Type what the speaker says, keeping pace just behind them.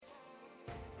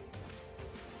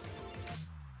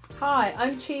Hi,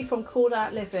 I'm Chi from Called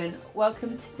Out Living.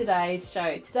 Welcome to today's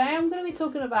show. Today I'm going to be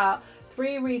talking about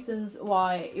 3 reasons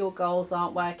why your goals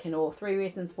aren't working, or 3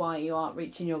 reasons why you aren't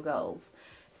reaching your goals.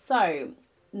 So,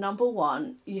 number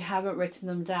 1, you haven't written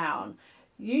them down.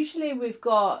 Usually we've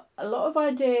got a lot of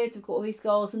ideas, we've got all these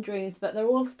goals and dreams, but they're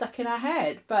all stuck in our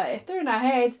head. But if they're in our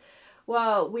head,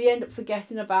 well, we end up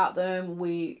forgetting about them,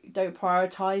 we don't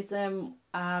prioritise them.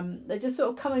 They just sort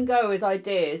of come and go as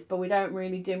ideas, but we don't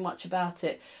really do much about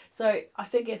it. So I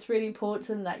think it's really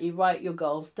important that you write your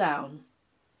goals down.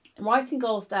 Writing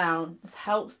goals down just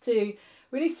helps to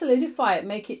really solidify it,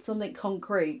 make it something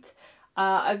concrete.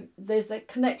 There's a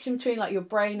connection between like your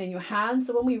brain and your hands.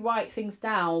 So when we write things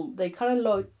down, they kind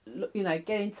of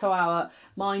get into our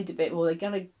mind a bit more. They're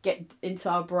going to get into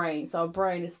our brain. So our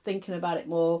brain is thinking about it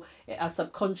more. Our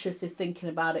subconscious is thinking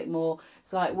about it more.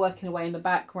 It's like working away in the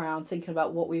background, thinking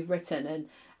about what we've written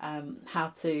and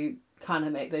how to kind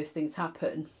of make those things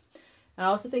happen. And I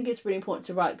also think it's really important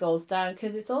to write goals down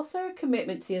because it's also a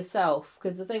commitment to yourself.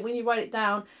 Because I think when you write it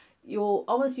down, you're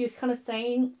kind of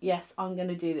saying, yes, I'm going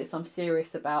to do this, I'm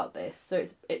serious about this. So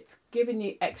it's giving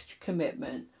you extra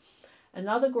commitment.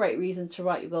 Another great reason to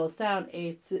write your goals down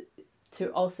is to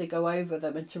also go over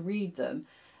them and to read them.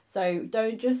 So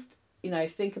don't just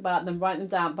think about them, write them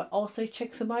down, but also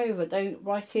check them over. Don't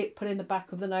write it, put it in the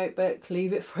back of the notebook,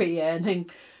 leave it for a year and then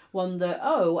wonder,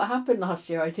 oh, what happened last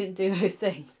year? I didn't do those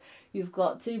things. You've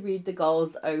got to read the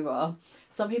goals over.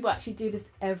 Some people actually do this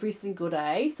every single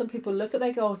day. Some people look at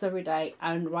their goals every day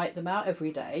and write them out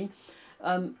every day.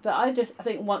 But I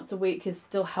think once a week is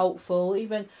still helpful,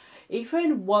 even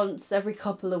once every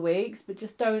couple of weeks, but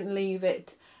just don't leave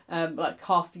it like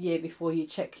half a year before you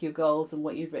check your goals and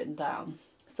what you've written down.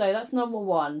 So that's number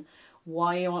 1,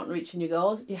 why you aren't reaching your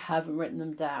goals, you haven't written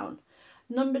them down.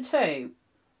 Number 2,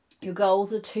 your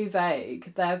goals are too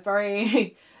vague. They're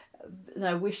very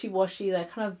wishy-washy, they're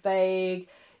kind of vague.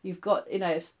 You've got,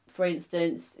 for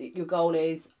instance, your goal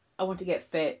is, I want to get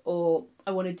fit, or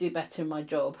I want to do better in my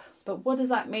job. But what does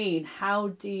that mean? How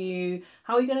are you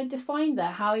going to define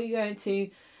that? How are you going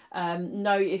to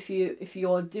know if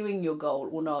you're doing your goal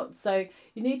or not? So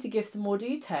you need to give some more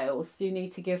details. You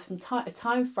need to give a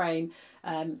time frame.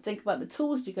 Think about the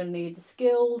tools you're going to need, the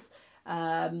skills.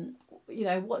 What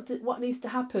needs to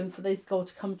happen for this goal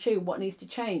to come true? What needs to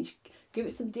change? Give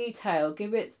it some detail.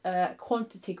 Give it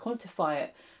quantity. Quantify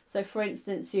it. So, for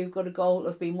instance, you've got a goal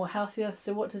of being more healthier.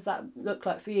 So, what does that look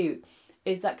like for you?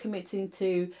 Is that committing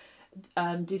to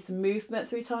do some movement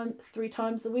three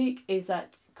times a week? Is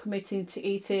that committing to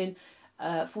eating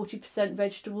 40%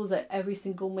 vegetables at every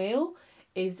single meal?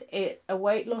 Is it a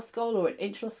weight loss goal or an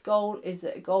inch loss goal? Is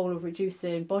it a goal of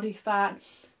reducing body fat?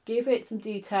 Give it some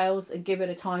details and give it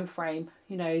a time frame.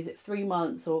 Is it 3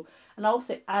 months? And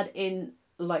also add in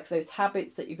like those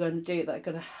habits that you're going to do that are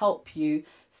going to help you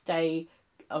stay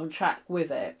on track with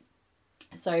it.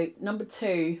 So number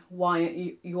 2, why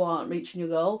you aren't reaching your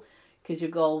goal, because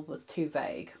your goal was too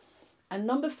vague. And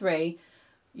number 3,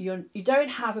 you don't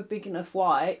have a big enough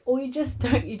why, or you just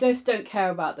don't care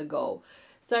about the goal.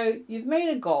 So you've made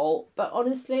a goal, but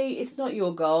honestly, it's not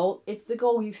your goal. It's the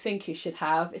goal you think you should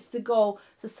have. It's the goal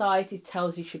society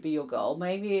tells you should be your goal.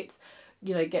 Maybe it's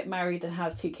get married and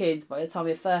have 2 kids by the time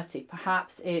you're 30.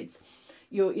 Perhaps it's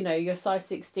you're a size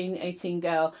 16, 18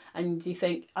 girl and you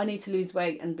think, I need to lose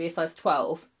weight and be a size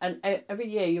 12. And every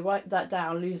year you write that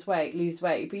down, lose weight,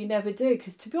 but you never do,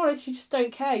 because to be honest, you just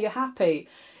don't care. You're happy.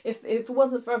 If it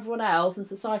wasn't for everyone else in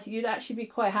society, you'd actually be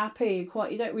quite happy.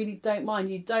 You don't mind.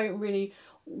 You don't really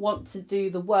want to do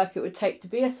the work it would take to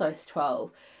be a size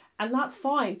 12. And that's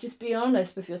fine. Just be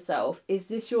honest with yourself. Is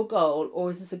this your goal,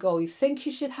 or is this a goal you think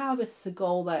you should have? Is this a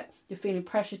goal that you're feeling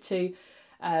pressure to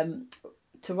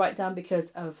write down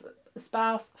because of a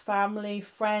spouse, family,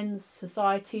 friends,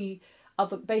 society,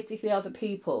 other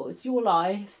people? It's your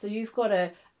life, so you've got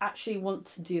to actually want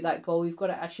to do that goal. You've got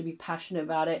to actually be passionate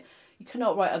about it. You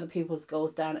cannot write other people's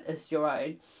goals down as your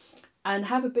own, and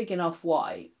have a big enough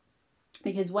why.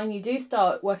 Because when you do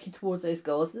start working towards those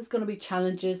goals, there's going to be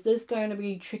challenges, there's going to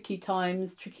be tricky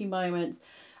times, tricky moments.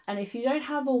 And if you don't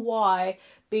have a why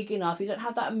big enough, you don't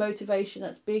have that motivation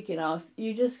that's big enough,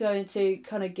 you're just going to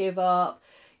kind of give up.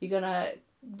 You're going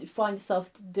to find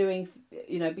yourself doing,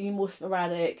 being more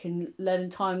sporadic and letting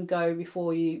time go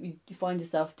before you find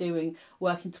yourself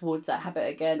working towards that habit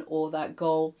again or that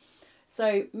goal.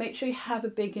 So make sure you have a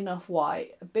big enough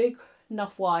why. A big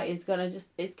enough why is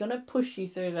it's going to push you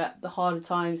through the harder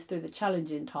times, through the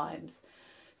challenging times.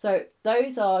 So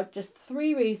those are just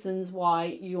 3 reasons why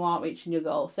you aren't reaching your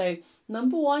goal. So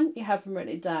number 1, you haven't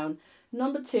written it down.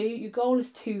 Number 2, your goal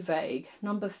is too vague.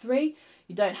 Number 3,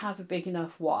 you don't have a big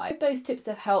enough why. I hope those tips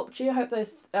have helped you. I hope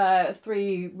those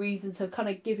 3 reasons have kind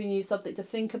of given you something to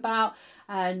think about,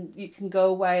 and you can go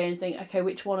away and think, okay,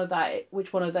 which one of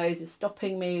those is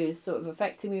stopping me, is sort of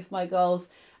affecting me with my goals,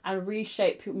 and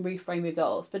reshape and reframe your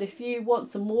goals. But if you want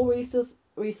some more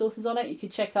resources on it, you can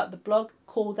check out the blog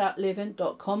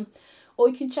calledoutLiving.com, or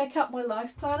you can check out my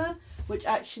life planner, which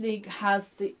actually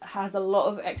has a lot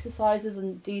of exercises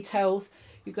and details.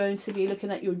 You're going to be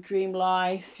looking at your dream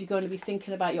life. You're going to be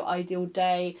thinking about your ideal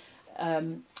day.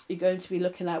 You're going to be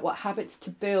looking at what habits to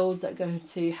build that are going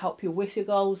to help you with your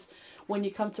goals. When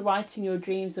you come to writing your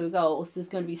dreams or goals, there's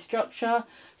going to be structure.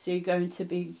 So you're going to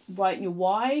be writing your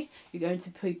why. You're going to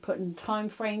be putting a time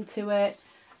frame to it.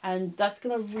 And that's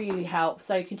going to really help.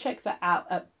 So you can check that out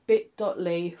at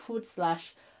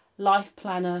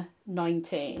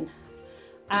bit.ly/lifeplanner19.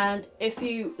 And if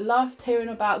you loved hearing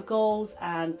about goals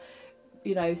and,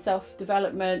 you know,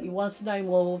 self-development, you want to know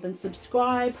more, then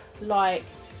subscribe, like,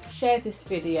 share this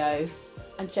video,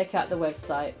 and check out the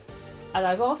website. And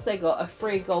I've also got a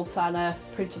free goal planner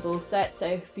printable set, so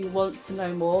if you want to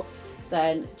know more,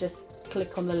 then just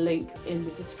click on the link in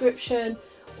the description,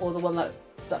 or the one that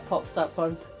pops up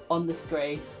on the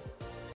screen.